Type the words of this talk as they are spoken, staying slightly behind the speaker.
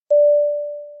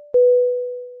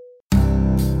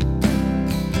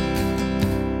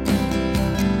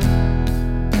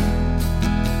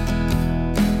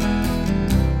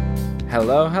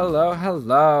Hello, hello,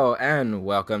 hello, and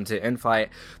welcome to In-Flight,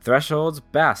 Threshold's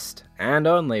best and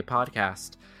only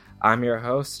podcast. I'm your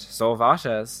host, Sol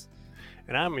Vashes.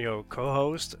 And I'm your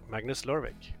co-host, Magnus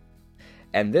Lorvik.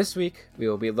 And this week, we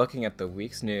will be looking at the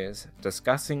week's news,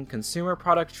 discussing consumer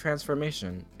product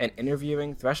transformation, and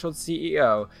interviewing Threshold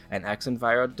CEO and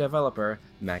X-Enviro developer,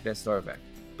 Magnus Lorvik.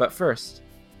 But first,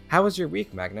 how was your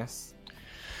week, Magnus?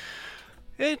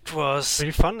 It was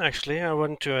really fun, actually. I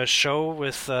went to a show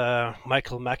with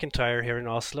Michael McIntyre here in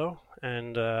Oslo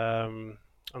and on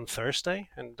Thursday,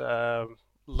 and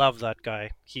love that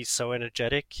guy. He's so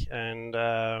energetic and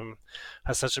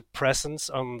has such a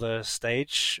presence on the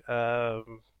stage. Yeah,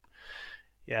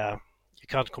 you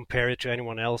can't compare it to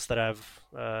anyone else that I've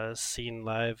seen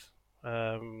live.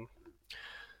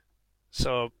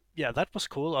 So yeah, that was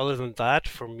cool. Other than that,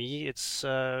 for me, it's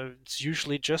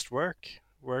usually just work.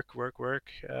 My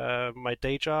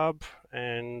day job,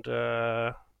 and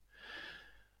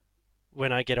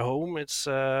when I get home, it's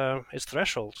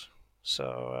Threshold.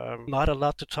 So not a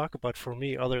lot to talk about for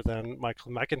me other than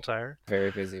Michael McIntyre. Very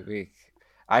busy week.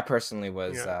 I personally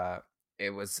was,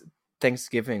 it was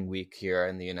Thanksgiving week here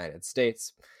in the United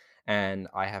States, and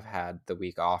I have had the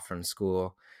week off from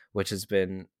school, which has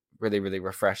been really, really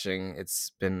refreshing.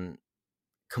 It's been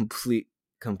complete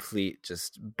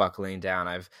just buckling down.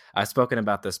 I've spoken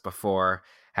about this before,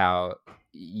 how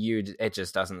it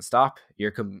just doesn't stop.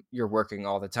 You're working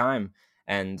all the time,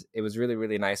 and it was really,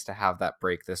 really nice to have that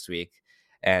break this week,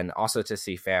 and also to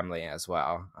see family as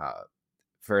well.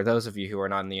 For those of you who are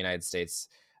not in the United States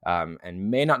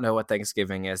and may not know what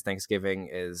Thanksgiving is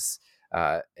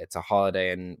it's a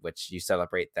holiday in which you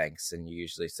celebrate thanks, and you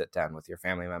usually sit down with your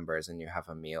family members and you have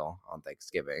a meal on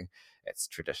Thanksgiving. It's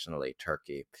traditionally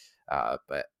turkey,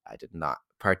 but I did not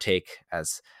partake.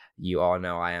 As you all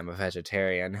know, I am a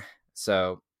vegetarian,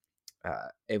 so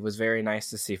it was very nice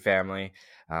to see family.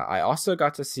 I also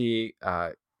got to see,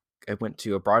 I went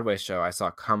to a Broadway show. I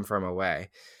saw Come From Away,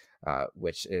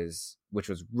 which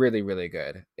was really, really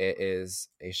good. It is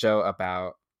a show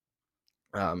about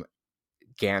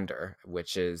Gander,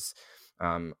 which is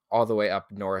all the way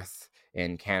up north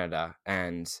in Canada,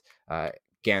 and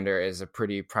Gander is a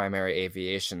pretty primary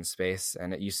aviation space,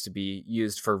 and it used to be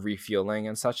used for refueling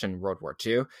and such in World War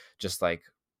II, just like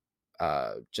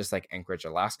Anchorage,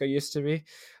 Alaska used to be,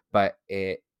 but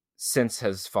it since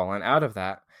has fallen out of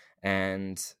that.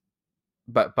 And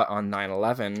but on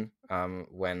 9/11,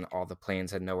 when all the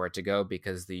planes had nowhere to go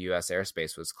because the U.S.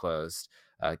 airspace was closed,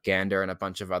 Gander and a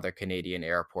bunch of other Canadian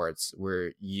airports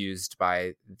were used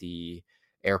by the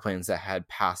airplanes that had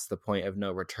passed the point of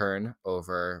no return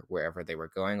over wherever they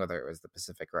were going, whether it was the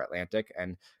Pacific or Atlantic.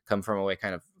 And Come From Away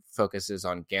kind of focuses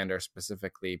on Gander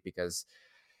specifically because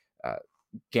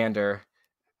Gander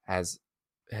has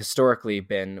historically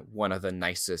been one of the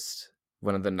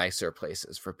nicer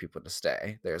places for people to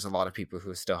stay. There's a lot of people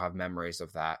who still have memories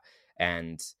of that,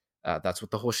 and that's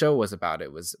what the whole show was about.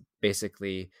 It was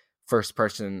basically first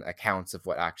person accounts of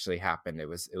what actually happened. It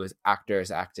was actors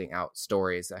acting out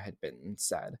stories that had been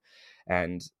said,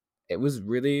 and it was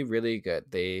really, really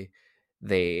good.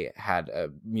 They had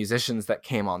musicians that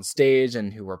came on stage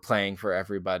and who were playing for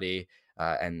everybody,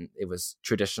 and it was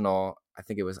traditional, I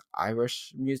think it was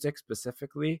Irish music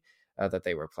specifically, that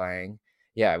they were playing.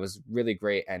 Yeah, it was really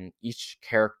great. And each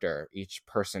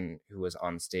person who was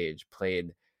on stage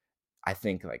played, I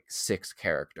think, like 6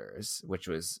 characters, which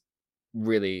was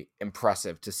really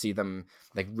impressive to see them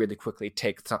like really quickly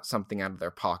take something out of their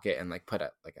pocket and like put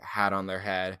a hat on their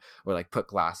head, or like put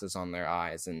glasses on their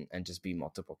eyes and just be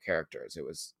multiple characters. It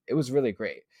was really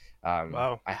great.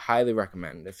 Wow. I highly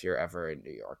recommend, if you're ever in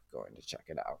New York, going to check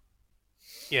it out.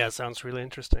 Yeah, it sounds really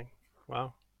interesting.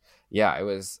 Wow. Yeah, I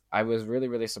was really,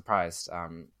 really surprised.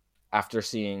 After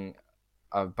seeing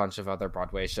a bunch of other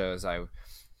Broadway shows,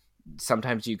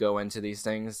 sometimes you go into these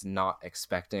things not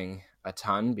expecting a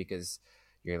ton because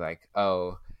you're like,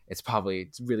 oh, it's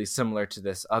really similar to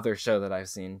this other show that I've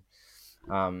seen.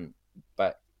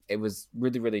 But it was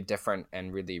really, really different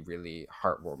and really, really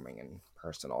heartwarming and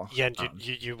personal. Yeah, and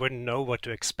you wouldn't know what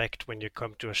to expect when you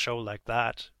come to a show like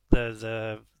that.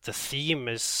 The theme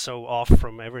is so off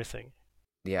from everything.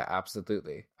 Yeah,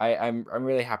 absolutely. I'm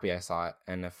really happy I saw it.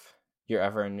 And if you're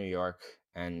ever in New York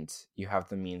and you have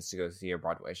the means to go see a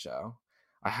Broadway show,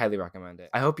 I highly recommend it.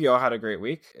 I hope you all had a great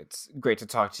week. It's great to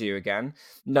talk to you again.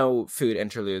 No food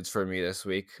interludes for me this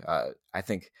week. I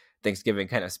think Thanksgiving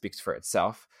kind of speaks for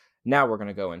itself. Now we're going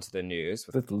to go into the news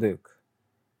with Luke.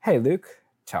 Hey, Luke,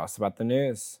 tell us about the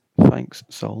news. Thanks,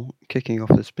 Sol. Kicking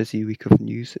off this busy week of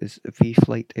news is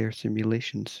V-Flight Air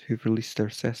Simulations, who've released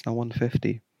their Cessna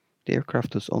 150. The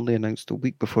aircraft was only announced a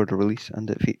week before the release, and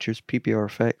it features PBR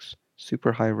effects,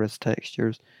 super high-res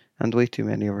textures, and way too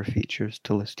many other features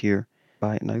to list here.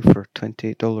 Buy it now for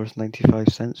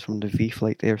 $28.95 from the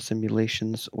V-Flight Air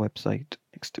Simulations website.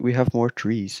 Next, we have more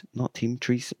trees. Not Team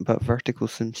Trees, but Vertical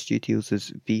Sim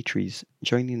Studios' V-Trees.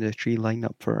 Joining the tree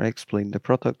lineup for X-Plane, the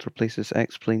product replaces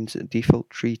X-Plane's default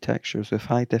tree textures with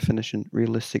high-definition,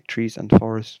 realistic trees and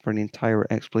forests for the entire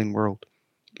X-Plane world.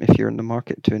 If you're in the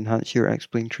market to enhance your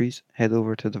X-Plane trees, head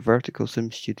over to the Vertical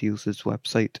Sim Studios'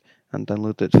 website and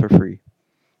download it for free.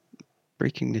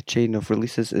 Breaking the chain of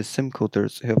releases is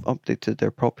SimCoders, who have updated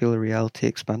their popular reality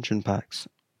expansion packs.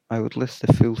 I would list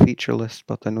the full feature list,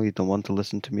 but I know you don't want to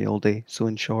listen to me all day, so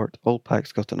in short, all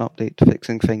packs got an update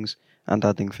fixing things and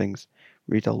adding things.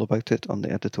 Read all about it on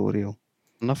the editorial.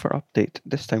 Another update,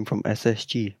 this time from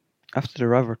SSG. After the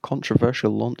rather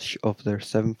controversial launch of their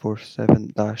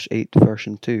 747-8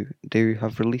 version 2, they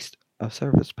have released a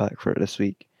service pack for it this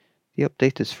week. The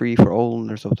update is free for all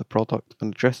owners of the product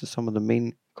and addresses some of the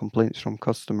main complaints from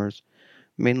customers,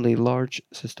 mainly large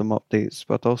system updates,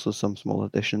 but also some small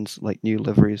additions like new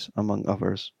liveries, among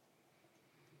others.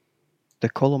 The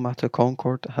Kalamata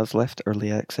Concorde has left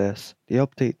early access. The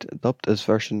update, dubbed as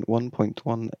version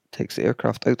 1.1, takes the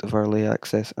aircraft out of early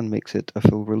access and makes it a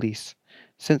full release.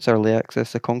 Since early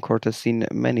access, the Concorde has seen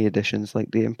many additions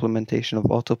like the implementation of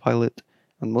autopilot,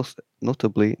 and most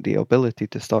notably the ability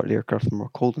to start the aircraft from a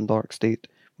cold and dark state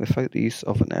without the use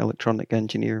of an electronic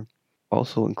engineer.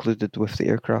 Also included with the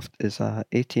aircraft is a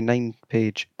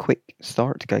 89-page quick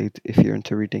start guide if you're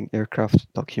into reading aircraft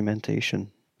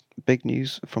documentation. Big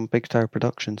news from Big Tower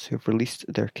Productions, who have released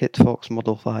their Kit Fox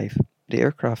Model 5. The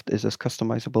aircraft is as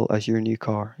customizable as your new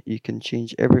car. You can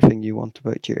change everything you want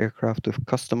about your aircraft with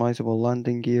customizable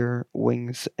landing gear,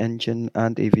 wings, engine,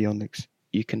 and avionics.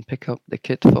 You can pick up the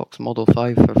Kit Fox Model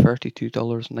 5 for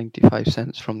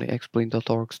 $32.95 from the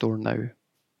X-Plane.org store now.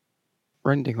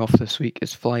 Rounding off this week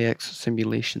is FlyX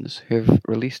Simulations, who have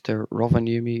released their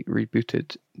Rovaniemi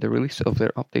Rebooted. The release of their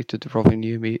updated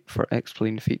Rovaniemi for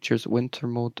X-Plane features winter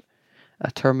mode, a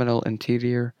terminal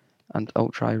interior, and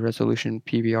ultra-high-resolution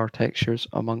PBR textures,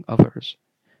 among others.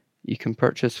 You can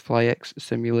purchase FlyX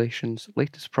Simulations'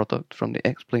 latest product from the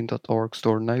X-Plane.org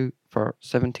store now for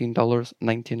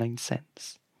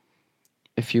 $17.99.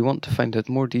 If you want to find out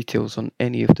more details on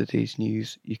any of today's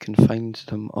news, you can find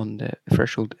them on the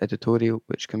Threshold editorial,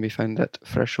 which can be found at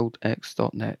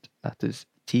thresholdx.net. That is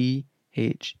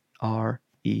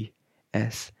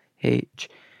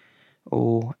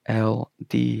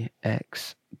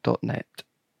THRESHOLDX.net,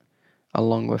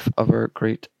 along with other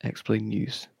great X-Plane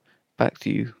news. Back to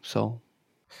you, Saul.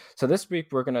 So this week,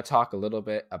 we're going to talk a little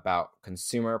bit about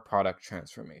consumer product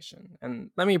transformation. And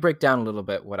let me break down a little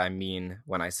bit what I mean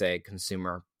when I say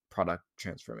consumer product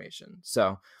transformation.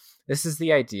 So this is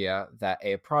the idea that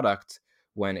a product,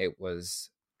 when it was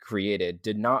created,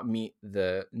 did not meet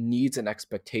the needs and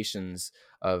expectations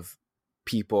of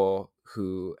people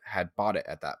who had bought it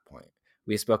at that point.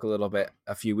 We spoke a little bit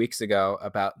a few weeks ago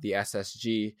about the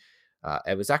SSG.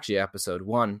 It was actually episode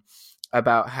 1.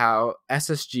 About how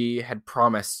SSG had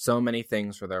promised so many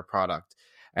things for their product,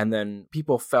 and then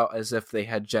people felt as if they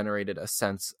had generated a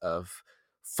sense of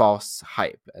false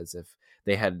hype, as if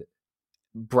they had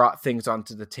brought things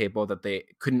onto the table that they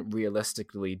couldn't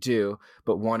realistically do,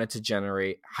 but wanted to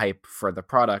generate hype for the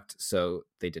product, so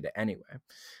they did it anyway.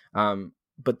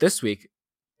 But this week,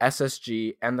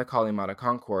 SSG and the Kalamata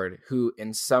Concorde, who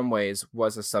in some ways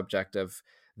was a subject of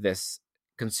this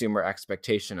consumer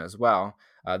expectation as well,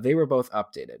 they were both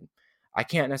updated. I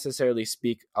can't necessarily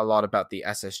speak a lot about the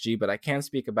SSG, but I can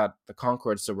speak about the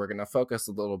Concorde, so we're going to focus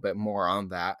a little bit more on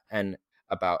that and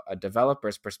about a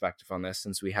developer's perspective on this,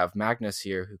 since we have Magnus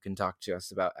here who can talk to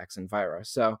us about X Enviro.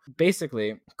 So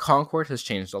basically, Concorde has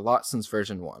changed a lot since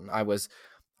version 1. I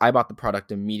bought the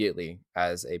product immediately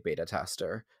as a beta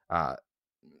tester. I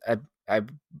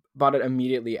bought it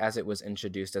immediately as it was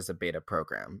introduced as a beta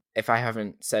program. If I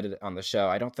haven't said it on the show,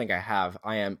 I don't think I have.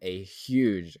 I am a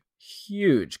huge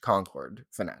Concorde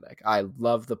fanatic. I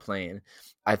love the plane.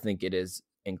 I think it is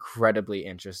incredibly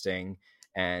interesting,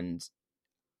 and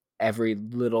every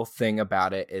little thing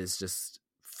about it is just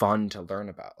fun to learn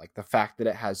about. Like the fact that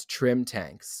it has trim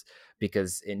tanks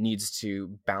because it needs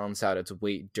to balance out its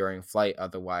weight during flight,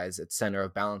 otherwise its center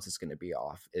of balance is going to be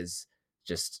off, is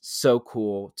just so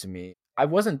cool to me. I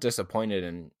wasn't disappointed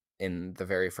in the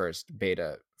very first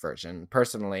beta version.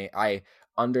 Personally, I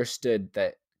understood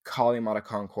that Kalamata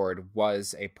Concorde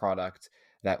was a product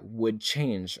that would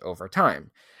change over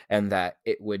time, and that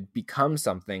it would become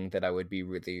something that I would be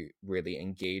really, really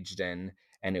engaged in,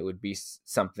 and it would be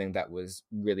something that was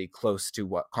really close to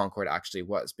what Concorde actually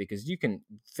was, because you can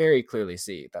very clearly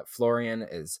see that Florian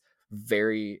is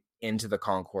very into the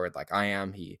Concorde like I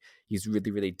am. He's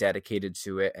really, really dedicated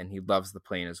to it, and he loves the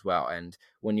plane as well. And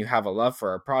when you have a love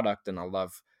for a product and a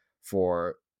love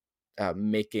for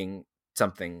making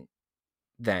something,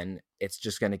 then it's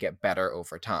just going to get better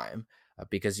over time,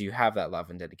 because you have that love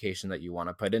and dedication that you want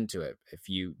to put into it. If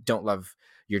you don't love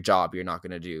your job, you're not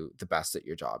going to do the best at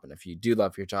your job. And if you do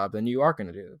love your job, then you are going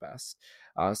to do the best.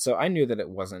 So I knew that it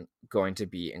wasn't going to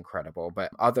be incredible,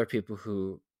 but other people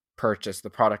who purchased the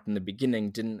product in the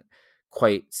beginning didn't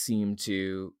quite seem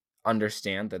to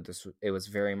understand that it was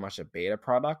very much a beta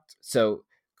product. So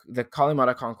the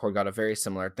Kalimata Concorde got a very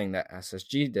similar thing that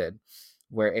SSG did,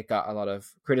 where it got a lot of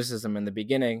criticism in the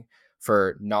beginning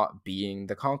for not being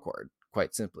the Concorde,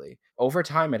 quite simply. Over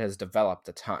time, it has developed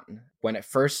a ton. When it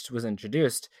first was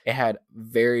introduced, it had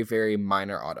very, very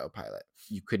minor autopilot.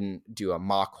 You couldn't do a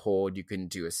Mach hold, you couldn't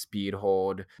do a speed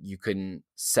hold, you couldn't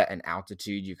set an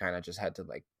altitude, you kind of just had to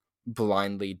like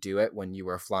blindly do it when you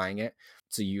were flying it.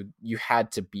 So you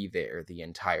had to be there the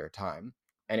entire time.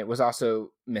 And it was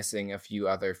also missing a few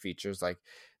other features, like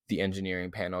the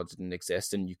engineering panel didn't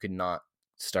exist and you could not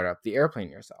start up the airplane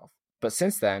yourself. But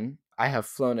since then, I have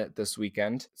flown it this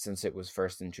weekend since it was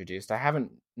first introduced. I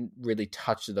haven't really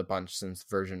touched it a bunch since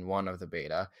version 1 of the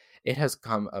beta. It has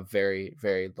come a very,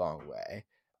 very long way.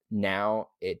 Now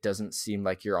it doesn't seem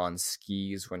like you're on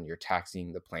skis when you're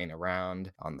taxiing the plane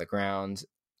around on the ground.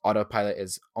 Autopilot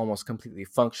is almost completely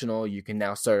functional. You can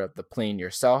now start up the plane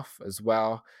yourself as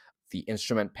well. The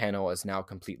instrument panel is now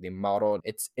completely modeled.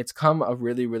 It's come a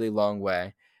really, really long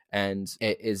way, and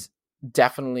it is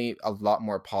definitely a lot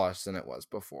more polished than it was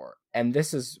before. And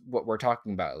this is what we're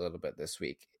talking about a little bit this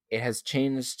week. It has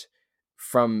changed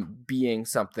from being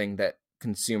something that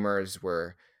consumers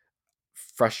were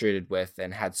frustrated with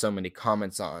and had so many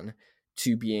comments on,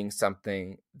 to being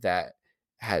something that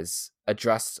has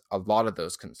addressed a lot of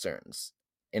those concerns.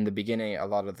 In the beginning, a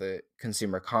lot of the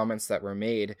consumer comments that were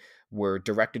made were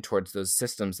directed towards those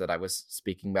systems that I was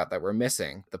speaking about that were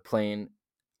missing. The plane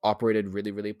operated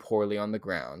really, really poorly on the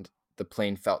ground. The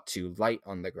plane felt too light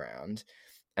on the ground,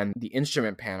 and the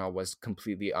instrument panel was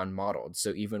completely unmodeled.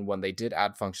 So even when they did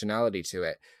add functionality to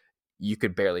it, you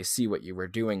could barely see what you were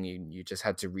doing. You just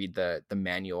had to read the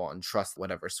manual and trust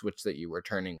whatever switch that you were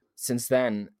turning. Since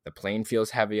then, the plane feels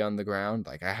heavy on the ground.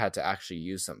 Like, I had to actually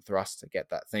use some thrust to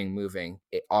get that thing moving.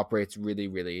 It operates really,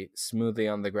 really smoothly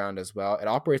on the ground as well. It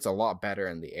operates a lot better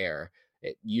in the air.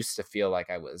 It used to feel like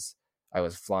I was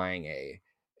flying a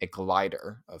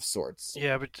glider of sorts.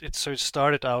 Yeah, but it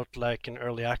started out like an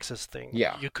early access thing.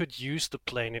 Yeah. You could use the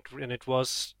plane, and it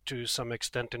was to some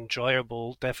extent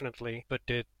enjoyable, definitely, but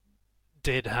it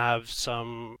did have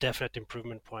some definite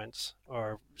improvement points,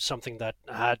 or something that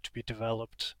had to be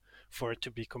developed for it to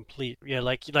be complete. Yeah,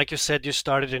 like you said, you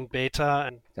started in beta,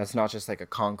 and that's not just like a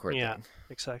Concorde yeah, thing.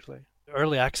 exactly.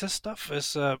 Early access stuff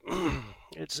is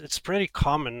it's pretty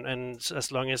common, and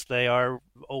as long as they are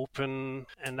open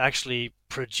and actually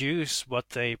produce what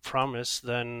they promise,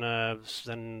 then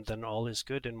all is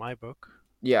good in my book.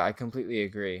 Yeah, I completely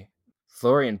agree.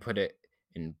 Florian put it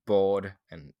in bold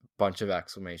and a bunch of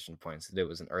exclamation points that it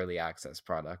was an early access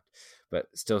product, but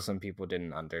still some people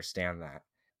didn't understand that.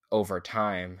 Over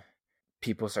time,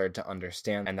 people started to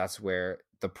understand, and that's where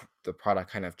the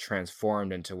product kind of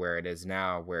transformed into where it is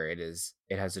now, where it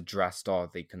has addressed all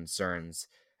the concerns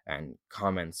and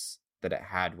comments that it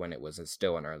had when it was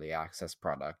still an early access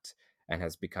product, and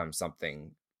has become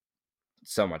something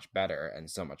so much better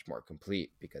and so much more complete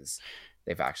because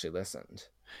they've actually listened.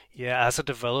 Yeah, as a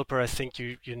developer, I think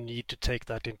you need to take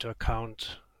that into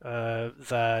account.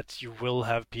 That you will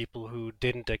have people who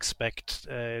didn't expect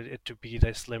it to be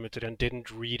this limited and didn't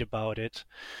read about it,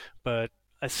 but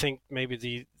I think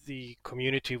maybe the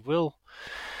community will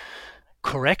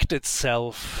correct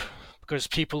itself, because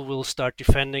people will start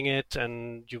defending it,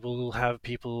 and you will have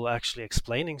people actually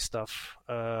explaining stuff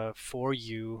for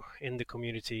you in the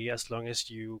community, as long as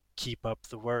you keep up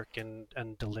the work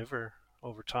and deliver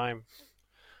over time.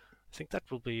 I think that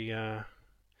will be.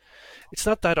 It's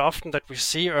not that often that we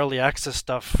see early access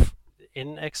stuff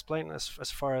in X-Plane, as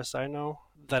far as I know,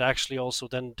 that actually also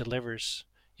then delivers.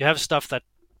 You have stuff that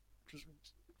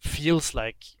feels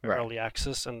like Right. early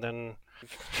access, and then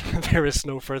there is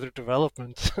no further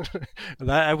development.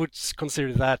 That I would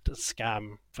consider that a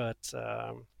scam. But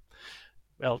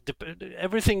well,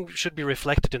 everything should be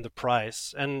reflected in the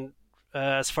price. And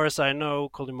as far as I know,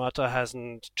 Kalimata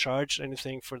hasn't charged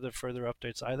anything for the further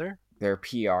updates either. Their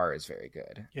PR is very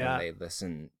good, Yeah. and they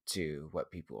listen to what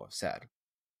people have said.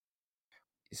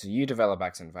 So you develop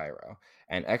XEnviro,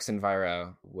 and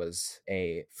XEnviro was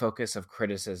a focus of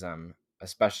criticism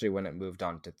especially when it moved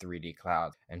on to 3D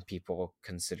Cloud and people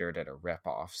considered it a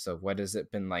ripoff. So what has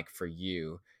it been like for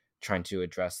you trying to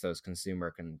address those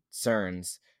consumer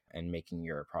concerns and making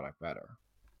your product better?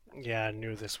 Yeah, I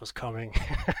knew this was coming.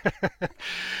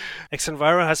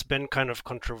 Xenviro has been kind of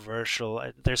controversial.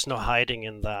 There's no hiding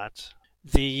in that.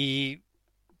 The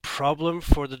problem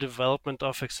for the development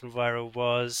of Xenviro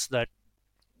was that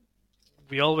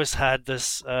we always had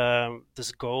this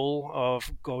this goal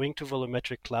of going to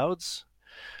volumetric clouds,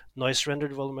 noise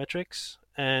rendered volumetrics,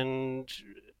 and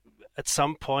at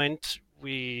some point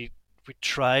we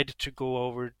tried to go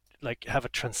over, like, have a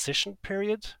transition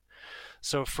period.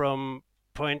 So from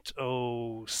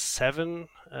 0.07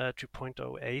 to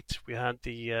 0.08, we had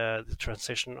the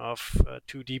transition of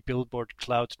 2D billboard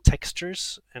cloud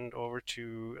textures and over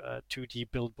to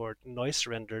 2D billboard noise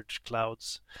rendered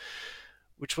clouds,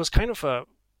 which was kind of a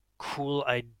cool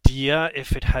idea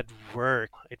if it had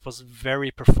worked. It was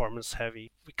very performance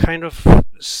heavy. We kind of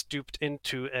stooped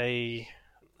into a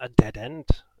dead end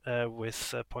with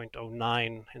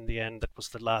 0.09 in the end. That was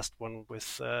the last one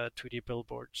with 2D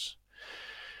billboards.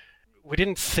 We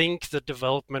didn't think the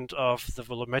development of the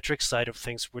volumetric side of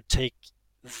things would take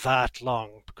that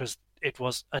long, because it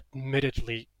was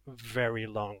admittedly very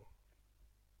long.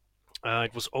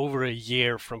 It was over a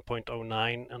year from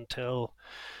 0.09 until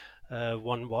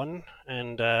 1.1,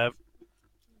 and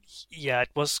yeah, it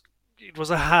was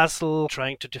a hassle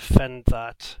trying to defend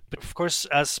that. But of course,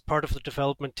 as part of the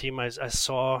development team, I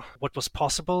saw what was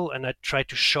possible, and I tried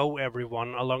to show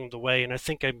everyone along the way, and I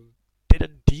think I did a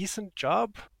decent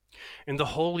job. In the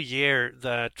whole year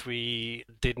that we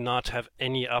did not have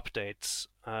any updates,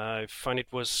 I find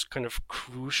it was kind of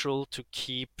crucial to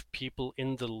keep people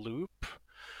in the loop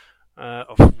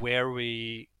of where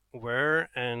we were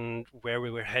and where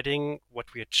we were heading,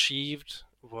 what we achieved,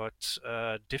 what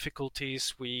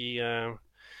difficulties we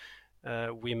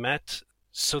met,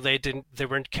 so they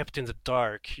weren't kept in the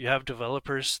dark. You have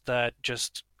developers that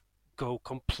just go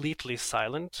completely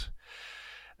silent,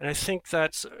 and I think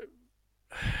that's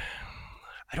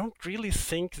I don't really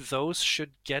think those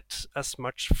should get as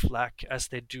much flack as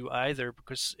they do either,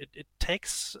 because it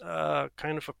takes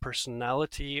kind of a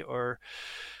personality, or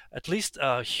at least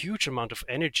a huge amount of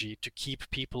energy, to keep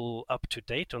people up to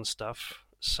date on stuff.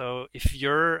 So if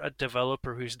you're a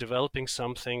developer who's developing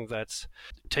something that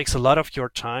takes a lot of your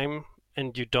time,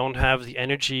 and you don't have the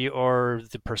energy or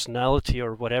the personality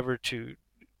or whatever to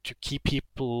keep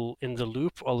people in the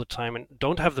loop all the time, and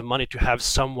don't have the money to have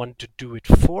someone to do it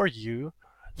for you,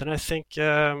 then I think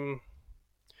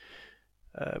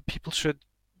people should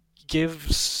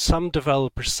give some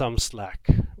developers some slack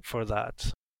for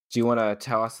that. Do you want to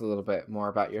tell us a little bit more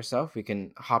about yourself? We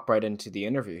can hop right into the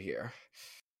interview here.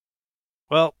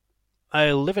 Well,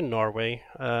 I live in Norway,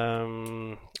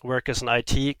 work as an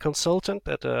IT consultant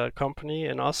at a company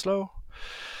in Oslo,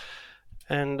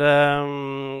 and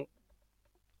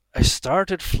I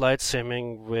started flight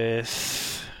simming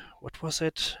with, what was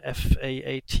it,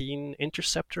 FA-18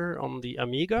 Interceptor on the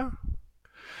Amiga.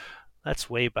 That's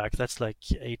way back. That's like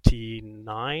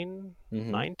 89,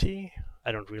 90.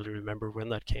 I don't really remember when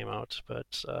that came out,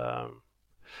 but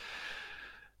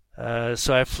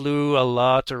so I flew a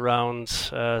lot around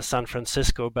San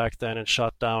Francisco back then and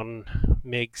shot down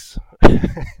MiGs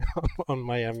on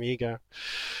my Amiga.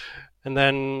 And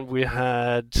then we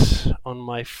had, on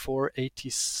my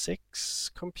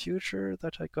 486 computer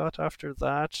that I got after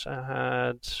that, I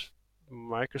had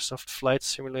Microsoft Flight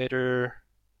Simulator.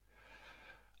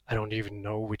 I don't even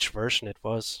know which version it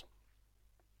was.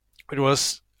 I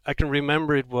can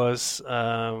remember it was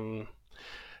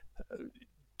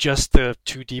just the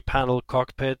 2D panel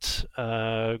cockpit,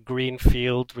 green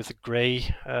field with a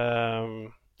gray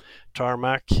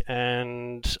tarmac,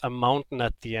 and a mountain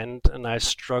at the end, and I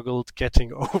struggled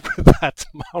getting over that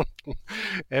mountain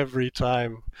every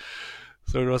time.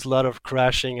 So there was a lot of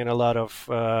crashing and a lot of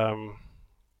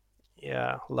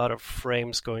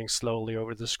frames going slowly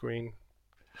over the screen.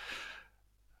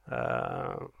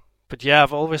 But yeah,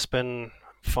 I've always been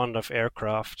fond of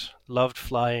aircraft, loved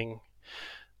flying.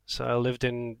 So I lived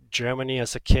in Germany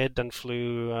as a kid and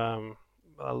flew a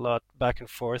lot back and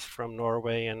forth from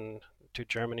Norway and to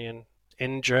Germany. And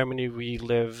in Germany, we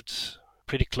lived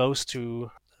pretty close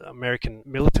to American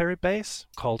military base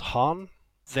called Hahn.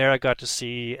 There I got to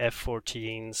see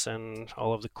F-14s and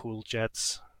all of the cool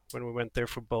jets when we went there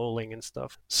for bowling and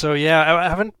stuff. So yeah, I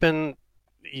haven't been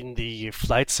in the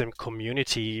flight sim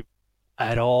community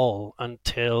at all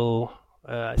until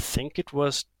I think it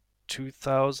was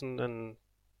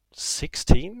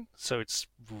 2016. So it's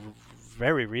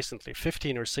very recently,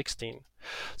 15 or 16.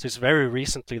 So it's very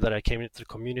recently that I came into the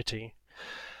community.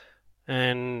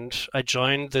 And I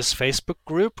joined this Facebook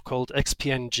group called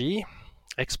XPNG,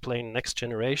 Explain Next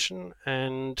Generation,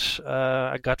 and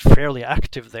I got fairly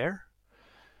active there.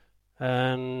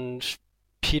 And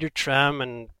Peter Tram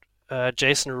and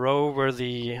Jason Rowe were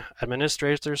the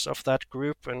administrators of that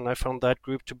group, and I found that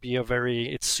group to be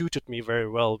it suited me very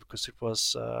well because it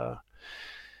was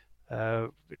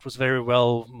very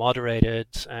well moderated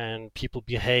and people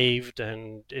behaved,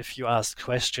 and if you asked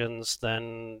questions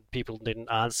then people didn't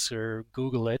answer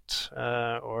Google it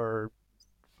or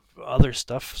other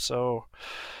stuff. So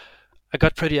I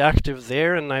got pretty active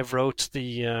there, and I wrote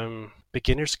the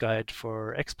beginner's guide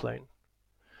for Explain.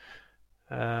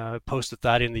 Posted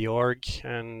that in the org,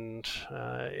 and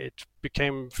it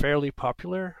became fairly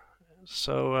popular.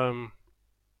 So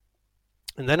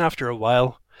and then after a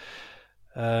while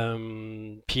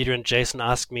Peter and Jason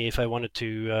asked me if I wanted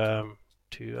to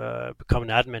become an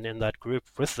admin in that group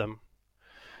with them,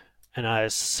 and I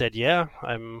said, yeah,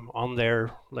 I'm on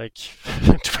there like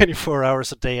 24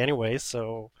 hours a day anyway.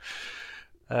 So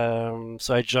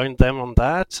I joined them on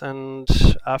that, and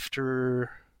I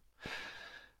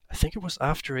think it was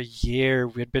after a year,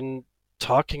 we had been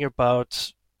talking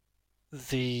about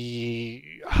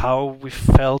how we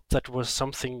felt that was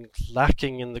something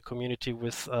lacking in the community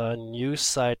with a news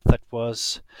site that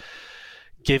was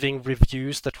giving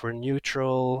reviews that were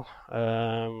neutral,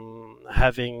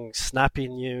 having snappy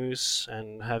news,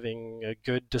 and having a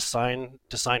good design.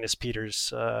 Design is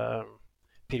Peter's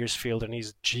field, and he's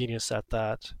a genius at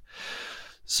that.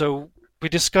 So we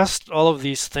discussed all of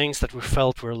these things that we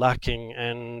felt were lacking,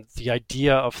 and the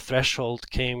idea of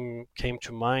Threshold came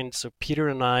to mind. So Peter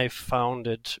and I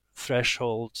founded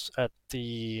Threshold at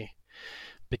the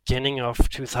beginning of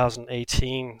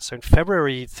 2018. So in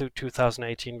February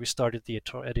 2018, we started the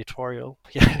editorial.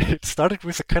 Yeah, it started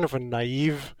with a kind of a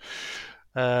naive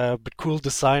but cool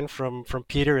design from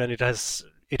Peter, and it has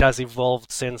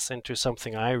evolved since into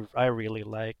something I really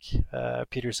like.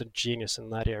 Peter's a genius in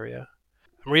that area.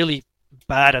 I'm really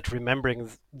bad at remembering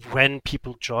when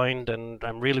people joined, and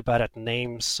I'm really bad at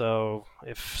names, so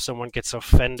if someone gets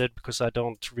offended because I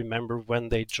don't remember when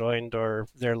they joined or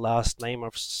their last name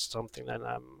or something, then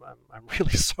I'm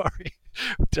really sorry.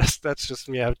 That's just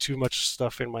me. I have too much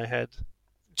stuff in my head.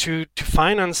 To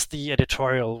finance the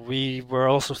editorial, we were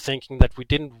also thinking that we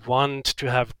didn't want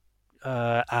to have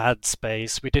ad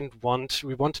space. We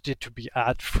wanted it to be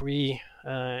ad free.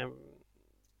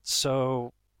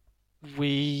 So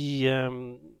we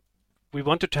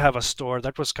wanted to have a store.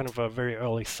 That was kind of a very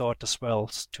early thought as well,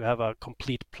 to have a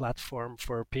complete platform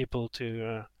for people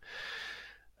to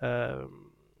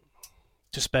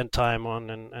spend time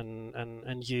on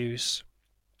and use.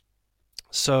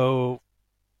 So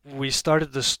we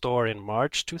started the store in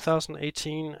March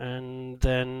 2018, and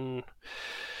then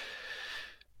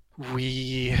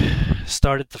we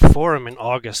started the forum in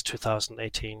August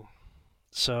 2018.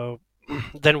 So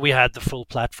then we had the full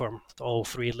platform, all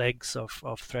three legs of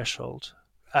Threshold.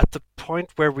 At the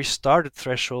point where we started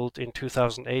Threshold in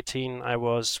 2018, I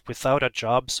was without a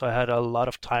job, so I had a lot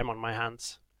of time on my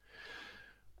hands.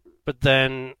 But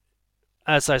then,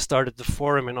 as I started the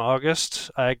forum in August,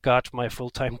 I got my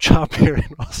full-time job here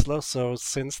in Oslo, so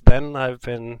since then I've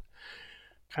been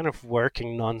kind of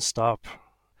working non-stop.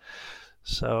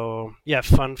 So, yeah,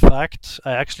 fun fact,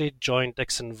 I actually joined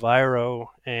XEnviro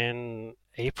in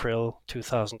April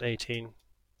 2018,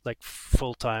 like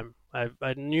full time.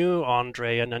 I knew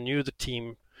Andre and I knew the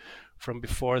team from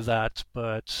before that,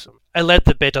 but I led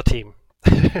the beta team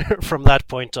from that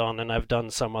point on, and I've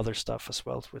done some other stuff as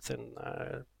well within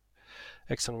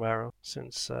XEnviro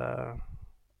since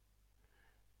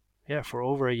for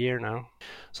over a year now.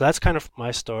 So that's kind of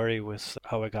my story with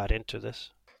how I got into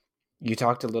this. You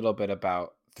talked a little bit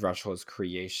about Threshold's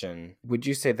creation. Would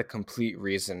you say the complete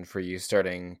reason for you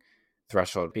starting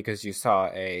Threshold because you saw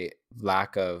a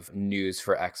lack of news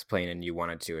for Explain and you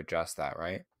wanted to address that,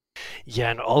 right?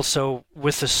 Yeah, and also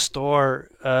with the store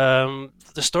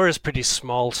is pretty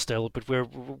small still, but we're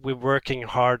working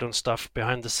hard on stuff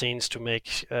behind the scenes to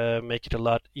make it a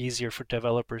lot easier for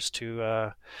developers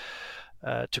to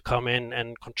come in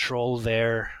and control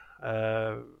their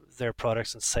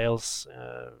products and sales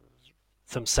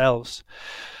themselves.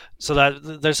 So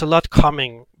that there's a lot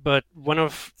coming, but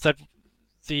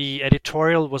the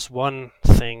editorial was one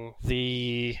thing.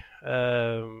 The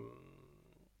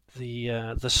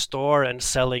store and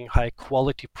selling high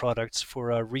quality products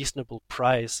for a reasonable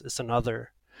price is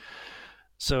another.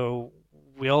 So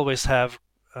we always have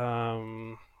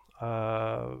we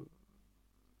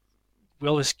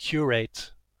always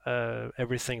curate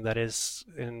everything that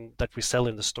we sell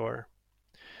in the store.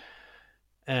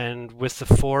 And with the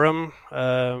forum,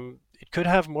 it could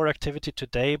have more activity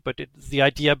today, but the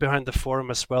idea behind the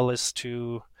forum as well is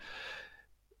to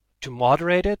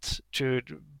moderate it,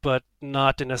 but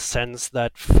not in a sense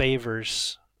that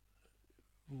favors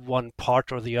one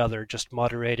part or the other, just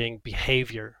moderating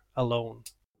behavior alone.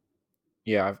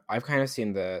 Yeah, I've kind of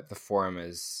seen the forum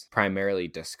as primarily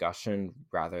discussion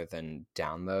rather than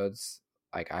downloads.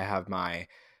 Like I have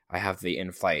the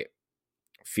in-flight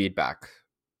feedback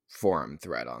forum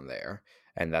thread on there,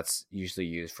 and that's usually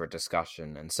used for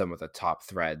discussion, and some of the top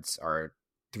threads are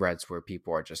threads where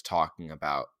people are just talking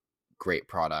about great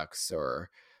products or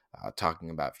talking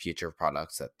about future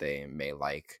products that they may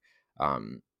like.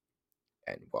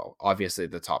 And well, obviously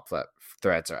the top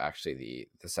threads are actually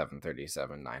the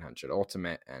 737-900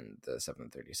 Ultimate and the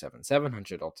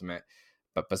 737-700 Ultimate.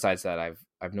 But besides that,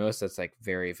 I've noticed it's like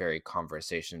very, very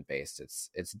conversation based.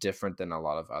 It's different than a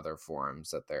lot of other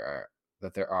forums that there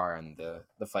are in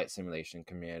the flight simulation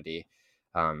community.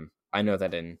 I know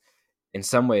that in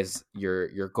some ways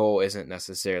your goal isn't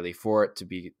necessarily for it to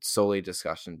be solely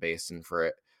discussion based, and for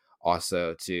it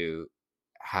also to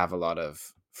have a lot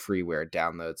of freeware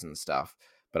downloads and stuff.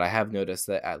 But I have noticed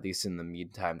that at least in the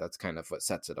meantime, that's kind of what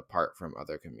sets it apart from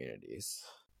other communities.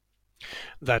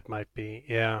 That might be,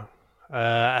 yeah.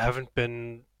 I haven't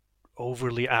been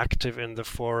overly active in the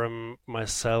forum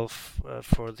myself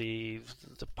for the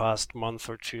past month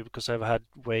or two, because I've had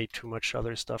way too much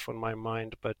other stuff on my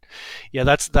mind. But yeah,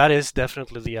 that is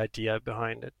definitely the idea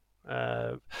behind it.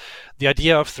 The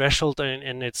idea of Threshold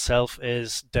in itself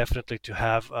is definitely to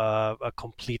have a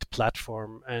complete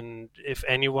platform, and if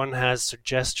anyone has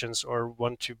suggestions or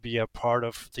want to be a part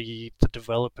of the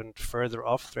development further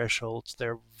of Threshold,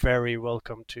 they're very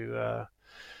welcome to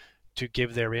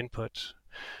give their input.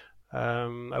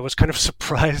 I was kind of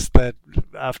surprised that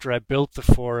after I built the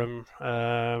forum,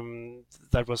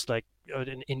 that was like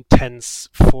an intense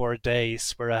 4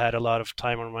 days where I had a lot of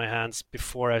time on my hands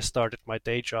before I started my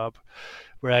day job,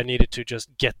 where I needed to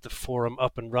just get the forum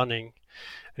up and running.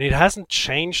 And it hasn't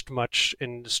changed much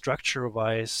in structure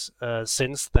wise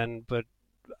since then, but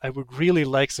I would really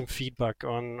like some feedback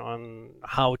on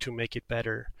how to make it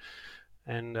better.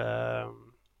 And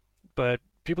but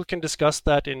people can discuss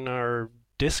that in our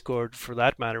Discord, for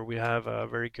that matter. We have a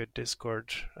very good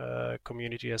Discord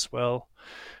community as well,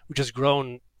 which has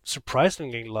grown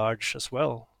surprisingly large as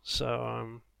well.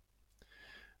 So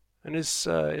and is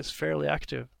fairly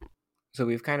active. So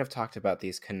we've kind of talked about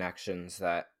these connections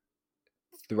that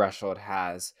Threshold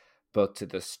has, both to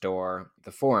the store,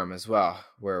 the forum as well,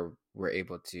 where we're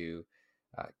able to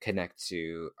connect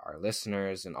to our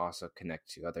listeners and also connect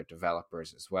to other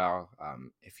developers as well.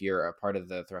 If you're a part of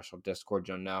the Threshold Discord,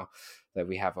 you'll know that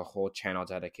we have a whole channel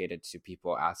dedicated to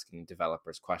people asking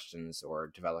developers questions,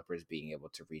 or developers being able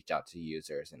to reach out to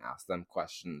users and ask them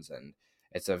questions. And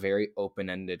it's a very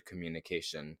open-ended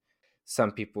communication.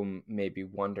 Some people may be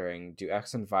wondering, do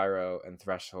XEnviro and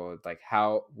Threshold, like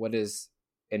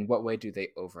in what way do they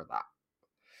overlap?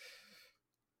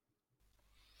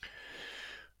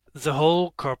 The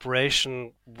whole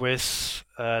cooperation with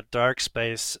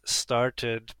Darkspace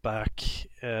started back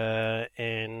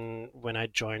in when I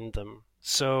joined them.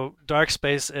 So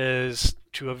Darkspace is,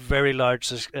 to a very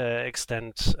large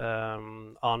extent,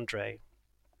 Andre,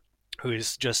 who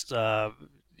is just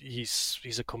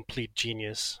he's a complete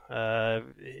genius. I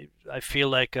feel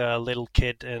like a little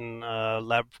kid in a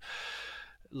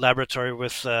laboratory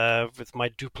with my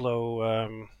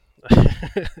Duplo.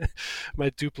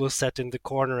 My Duplo set in the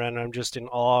corner, and I'm just in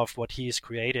awe of what he's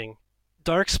creating.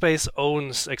 Darkspace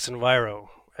owns XEnviro.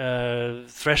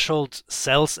 Threshold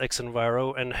sells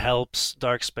XEnviro and helps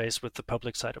Darkspace with the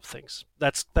public side of things.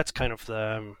 That's kind of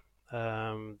the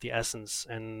essence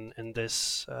in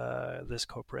this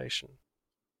cooperation.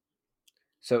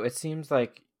 So it seems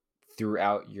like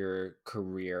throughout your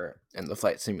career in the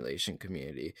flight simulation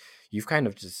community, you've kind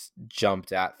of just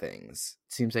jumped at things.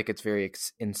 It seems like it's very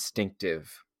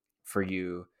instinctive for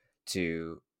you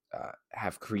to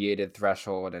have created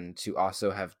Threshold and to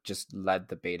also have just led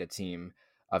the beta team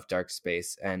of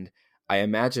Darkspace. And I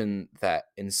imagine that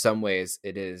in some ways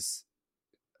it is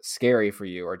scary for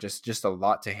you, or just a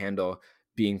lot to handle,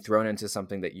 being thrown into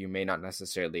something that you may not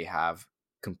necessarily have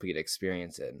complete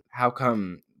experience in. How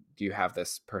come do you have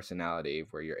this personality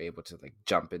where you're able to like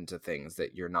jump into things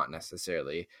that you're not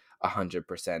necessarily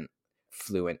 100%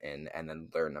 fluent in, and then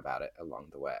learn about it along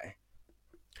the way?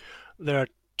 There are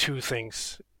two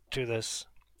things to this.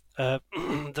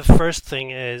 The first thing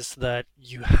is that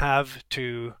you have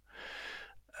to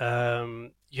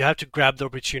grab the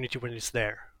opportunity when it's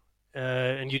there,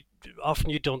 and you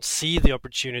don't see the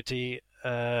opportunity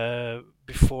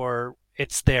before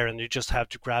it's there, and you just have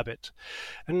to grab it.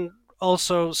 And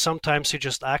also sometimes you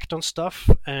just act on stuff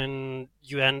and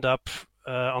you end up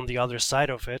on the other side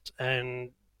of it,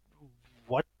 and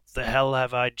what the hell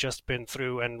have I just been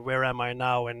through, and where am I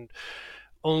now? And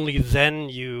only then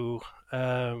you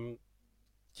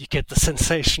get the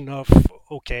sensation of,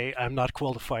 okay, I'm not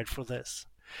qualified for this.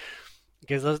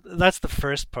 Because that's the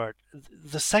first part.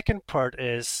 The second part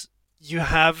is you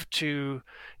have to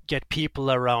get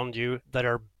people around you that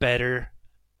are better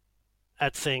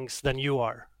at things than you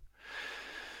are.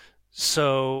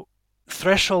 So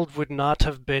Threshold would not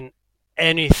have been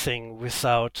anything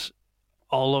without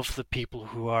all of the people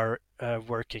who are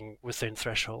working within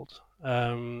Threshold.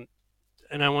 And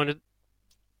I wanted,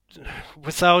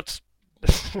 without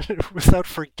without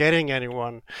forgetting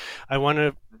anyone, I want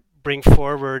to bring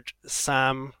forward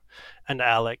Sam and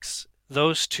Alex.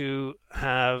 Those two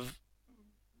have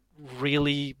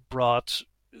really brought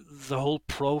the whole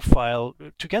profile,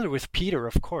 together with Peter,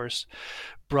 of course,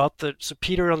 so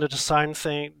Peter on the design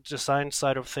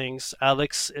side of things.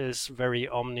 Alex is very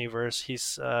omniverse.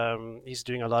 He's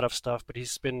doing a lot of stuff, but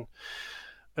he's been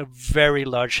a very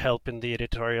large help in the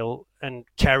editorial and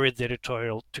carried the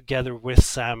editorial together with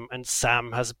Sam, and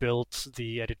Sam has built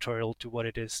the editorial to what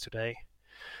it is today.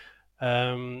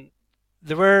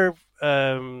 There were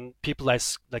people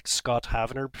like Scott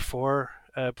Havener before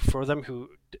them who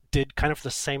did kind of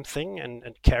the same thing and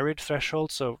carried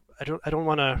Threshold. So I don't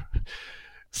want to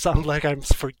sound like I'm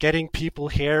forgetting people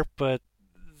here, but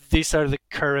these are the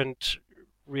current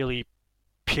really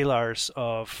pillars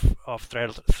of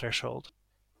Threshold.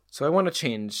 So I want to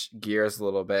change gears a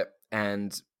little bit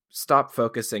and stop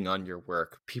focusing on your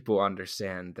work. People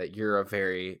understand that you're a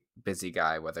very busy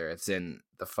guy, whether it's in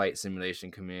the flight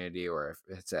simulation community or if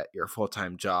it's at your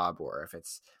full-time job or if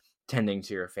it's tending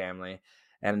to your family.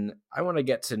 And I want to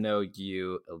get to know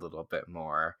you a little bit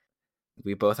more.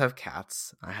 We both have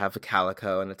cats. I have a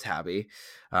Calico and a Tabby.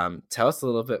 Tell us a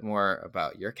little bit more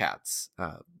about your cats,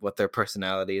 what their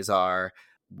personalities are,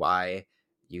 why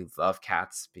you love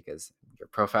cats, because your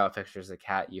profile picture is a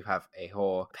cat. You have a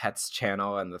whole pets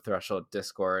channel and the Threshold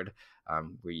Discord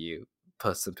where you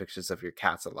post some pictures of your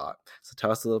cats a lot. So tell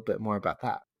us a little bit more about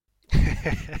that.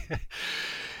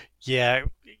 Yeah,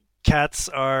 cats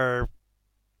are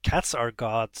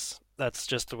gods. That's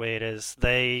just the way it is.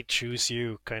 They choose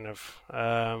you, kind of.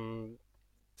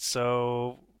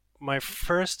 So my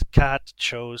first cat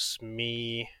chose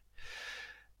me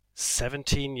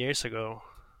 17 years ago.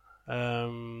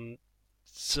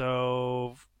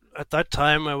 So at that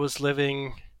time, I was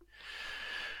living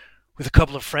with a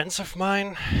couple of friends of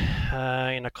mine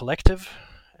in a collective,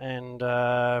 and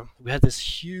we had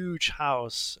this huge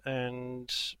house.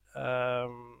 And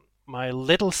my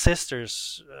little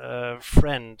sister's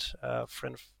friend of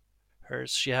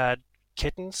hers, she had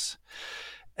kittens,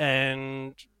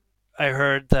 and I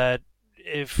heard that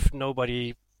if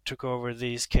nobody took over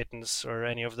these kittens or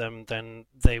any of them, then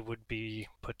they would be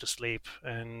put to sleep.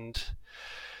 And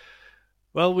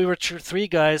well, we were three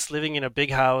guys living in a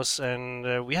big house,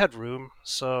 and we had room,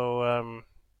 so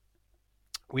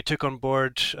we took on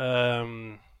board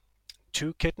 2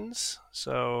 kittens.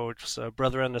 So it was a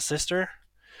brother and a sister,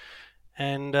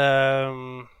 and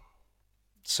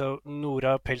so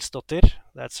Nora Pelsdottir,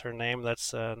 that's her name.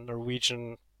 That's a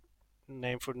Norwegian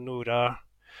name for Nora,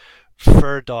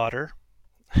 fur daughter.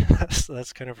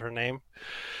 That's kind of her name.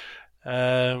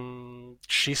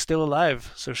 She's still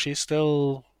alive, so she's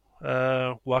still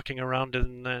walking around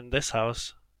in this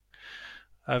house.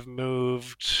 I've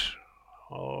moved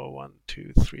 4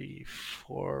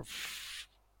 or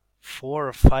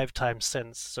 5 times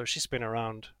since, so she's been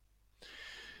around.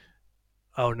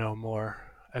 Oh no,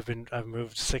 more. I've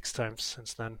moved 6 times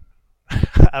since then.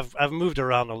 I've moved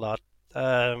around a lot.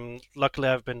 Luckily,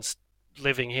 I've been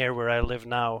living here where I live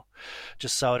now,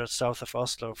 just south of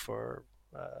Oslo for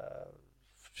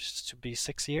to be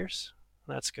 6 years.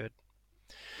 That's good.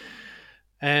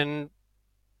 And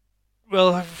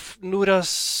well,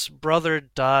 Nora's brother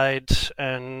died,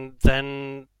 and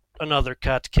then another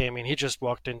cat came in. He just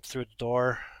walked in through the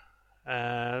door.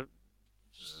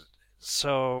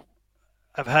 So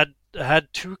I've had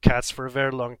 2 cats for a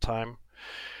very long time.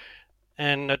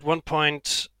 And at one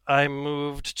point,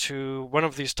 one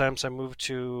of these times I moved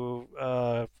to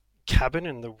a cabin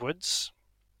in the woods,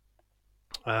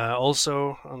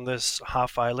 also on this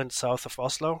half island south of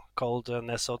Oslo called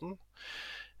Nesodden.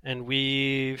 And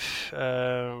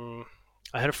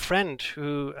I had a friend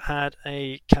who had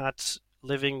a cat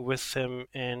living with him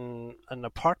in an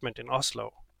apartment in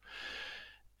Oslo.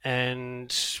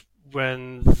 And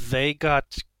when he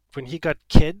got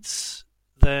kids,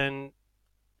 then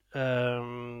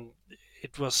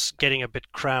it was getting a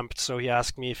bit cramped, so he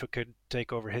asked me if I could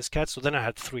take over his cat. So then I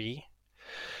had 3,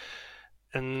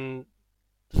 and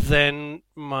then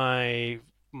my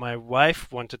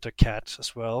wife wanted a cat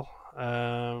as well.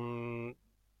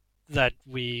 That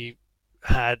we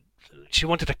had. She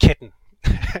wanted a kitten,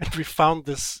 and we found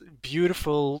this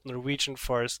beautiful Norwegian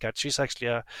forest cat. She's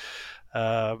actually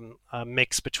a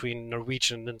mix between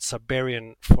Norwegian and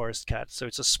Siberian forest cat. So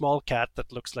it's a small cat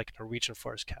that looks like a Norwegian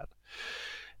forest cat.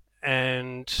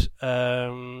 And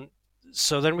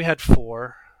so then we had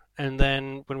 4. And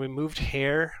then when we moved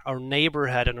here, our neighbor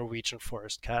had a Norwegian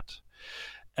forest cat.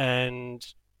 And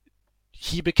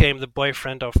he became the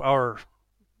boyfriend of our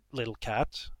little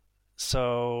cat.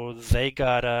 So they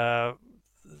got 2,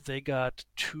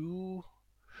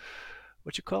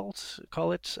 what you call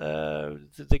it?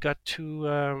 They got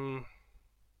 2,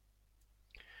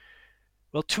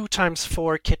 well, 2 times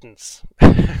 4 kittens.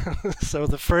 So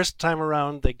the first time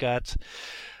around they got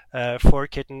 4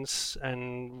 kittens,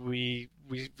 and we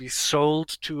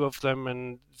sold 2 of them,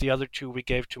 and the other 2 we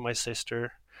gave to my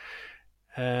sister.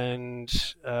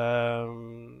 And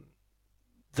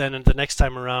then the next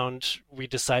time around we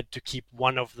decided to keep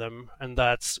one of them, and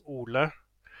that's Ole.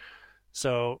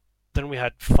 So then we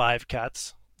had 5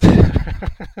 cats.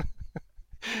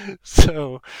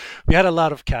 So we had a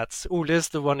lot of cats. Ole is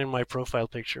the one in my profile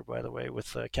picture, by the way,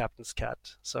 with Captain's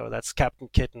cat. So that's Captain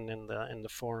Kitten in the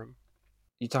forum.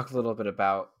 You talked a little bit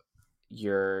about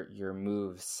your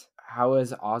moves. How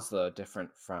is Oslo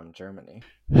different from Germany?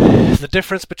 The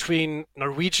difference between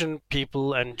Norwegian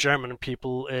people and German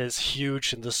people is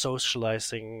huge in the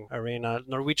socializing arena.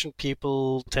 Norwegian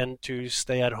people tend to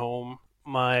stay at home.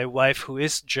 My wife, who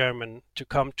is German, to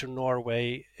come to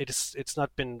Norway, it's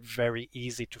not been very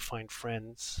easy to find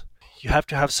friends. You have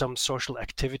to have some social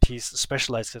activities,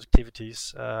 specialized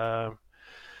activities, like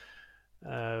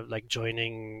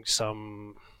joining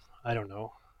some, I don't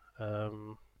know,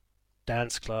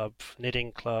 dance club,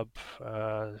 knitting club,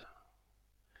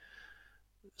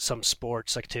 some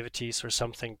sports activities or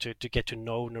something to get to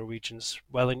know Norwegians.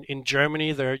 Well, in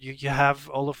Germany, there you have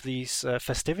all of these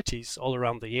festivities all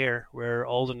around the year where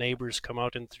all the neighbors come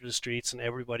out into the streets and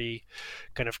everybody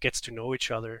kind of gets to know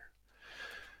each other.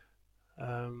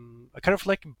 I kind of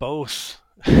like both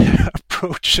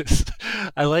approaches.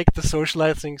 I like the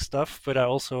socializing stuff, but I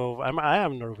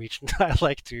am Norwegian. I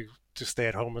like to stay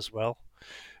at home as well,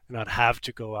 and not have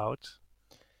to go out.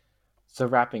 So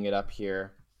wrapping it up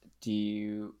here, do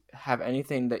you have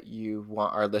anything that you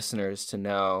want our listeners to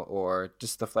know, or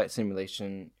just the flight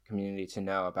simulation community to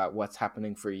know about what's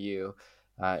happening for you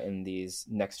in these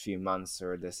next few months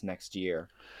or this next year?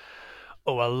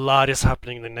 Oh, a lot is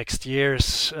happening in the next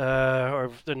years.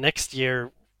 Or the next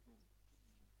year,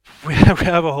 we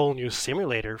have a whole new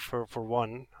simulator for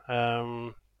one.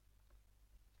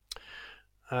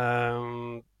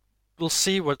 We'll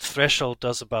see what Threshold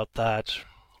does about that.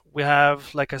 We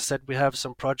have, like I said, we have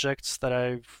some projects that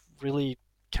I really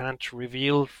can't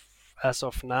reveal as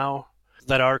of now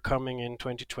that are coming in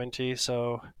 2020.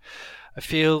 So I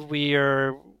feel we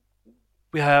have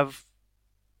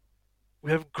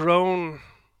grown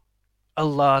a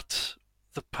lot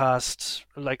the past,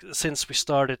 like since we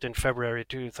started in February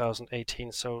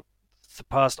 2018. So the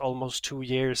past almost 2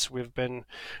 years, we've been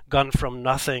gone from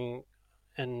nothing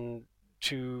and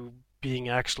to being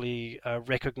actually a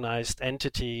recognized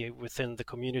entity within the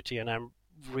community, and I'm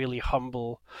really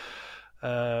humble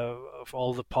of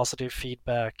all the positive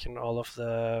feedback and all of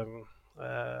the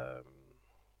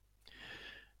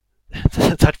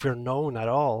that we're known at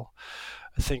all.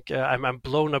 I think I'm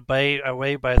blown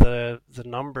away by the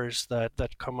numbers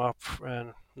that come up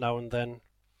now and then.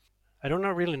 I don't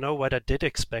really know what I did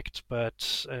expect, but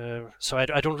so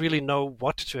I don't really know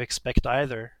what to expect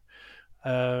either.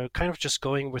 Kind of just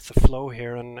going with the flow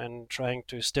here and trying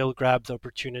to still grab the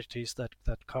opportunities that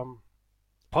come.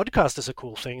 Podcast is a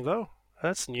cool thing though.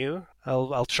 That's new.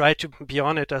 I'll try to be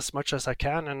on it as much as I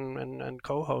can and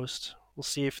co-host. We'll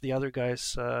see if the other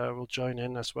guys will join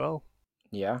in as well.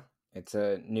 Yeah, it's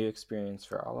a new experience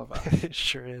for all of us. It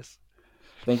sure is.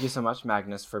 Thank you so much,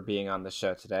 Magnus, for being on the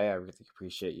show today. I really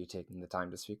appreciate you taking the time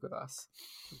to speak with us.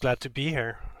 Glad to be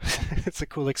here. It's a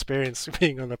cool experience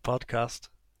being on the podcast.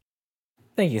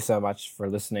 Thank you so much for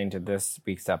listening to this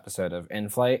week's episode of In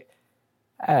Flight.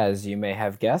 As you may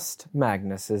have guessed,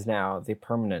 Magnus is now the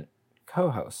permanent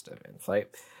co-host of In Flight,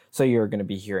 so you're going to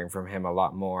be hearing from him a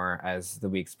lot more as the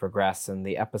weeks progress and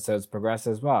the episodes progress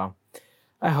as well.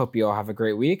 I hope you all have a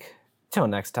great week. Till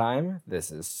next time,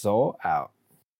 this is Soul out.